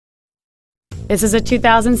This is a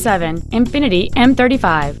 2007 Infiniti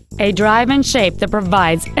M35, a drive-in shape that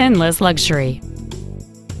provides endless luxury.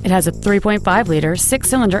 It has a 3.5-liter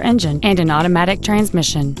six-cylinder engine and an automatic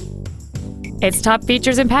transmission. Its top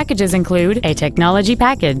features and packages include a technology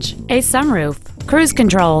package, a sunroof, cruise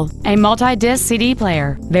control, a multi-disc CD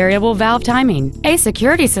player, variable valve timing, a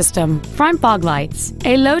security system, front fog lights,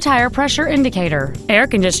 a low tire pressure indicator, air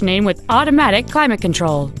conditioning with automatic climate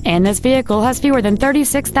control, and this vehicle has fewer than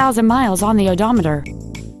 36,000 miles on the odometer.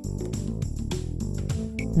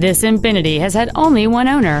 This Infiniti has had only one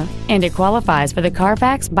owner, and it qualifies for the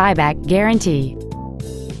Carfax buyback guarantee.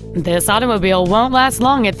 This automobile won't last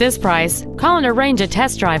long at this price. Call and arrange a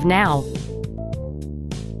test drive now.